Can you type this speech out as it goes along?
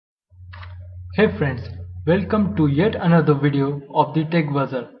Hey friends, welcome to yet another video of the Tech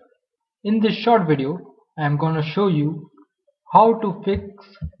Buzzer. In this short video, I am gonna show you how to fix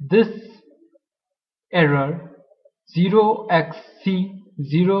this error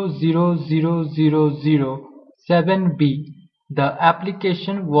 0xc000007b. The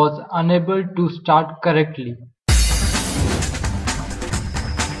application was unable to start correctly.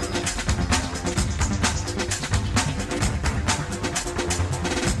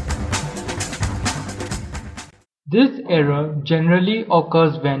 This error generally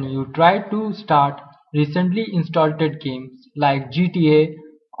occurs when you try to start recently installed games like GTA,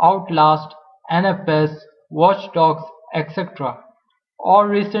 Outlast, NFS, Watch Dogs, etc. or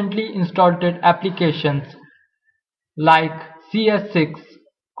recently installed applications like CS6,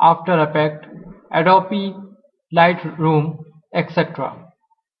 After Effects, Adobe Lightroom, etc.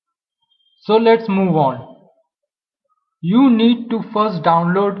 So let's move on. You need to first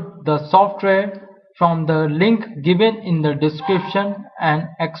download the software from the link given in the description and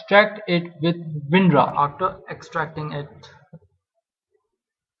extract it with WinRAR. After extracting it,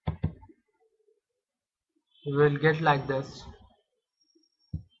 you will get like this.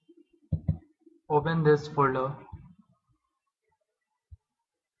 Open this folder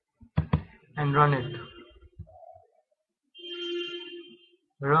and run it.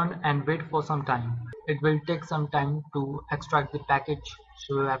 Run and wait for some time. It will take some time to extract the package,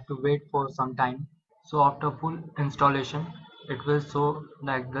 so you have to wait for some time. So after full installation, it will show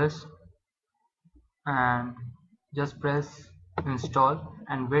like this, and just press install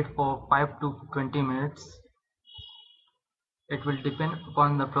and wait for 5 to 20 minutes. It will depend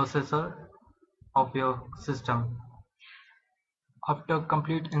upon the processor of your system. After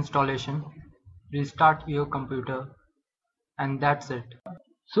complete installation, restart your computer, and that's it.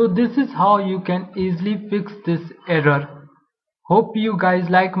 So this is how you can easily fix this error. Hope you guys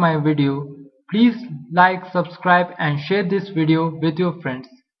like my video. Please like, subscribe and share this video with your friends.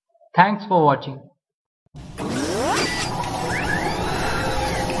 Thanks for watching.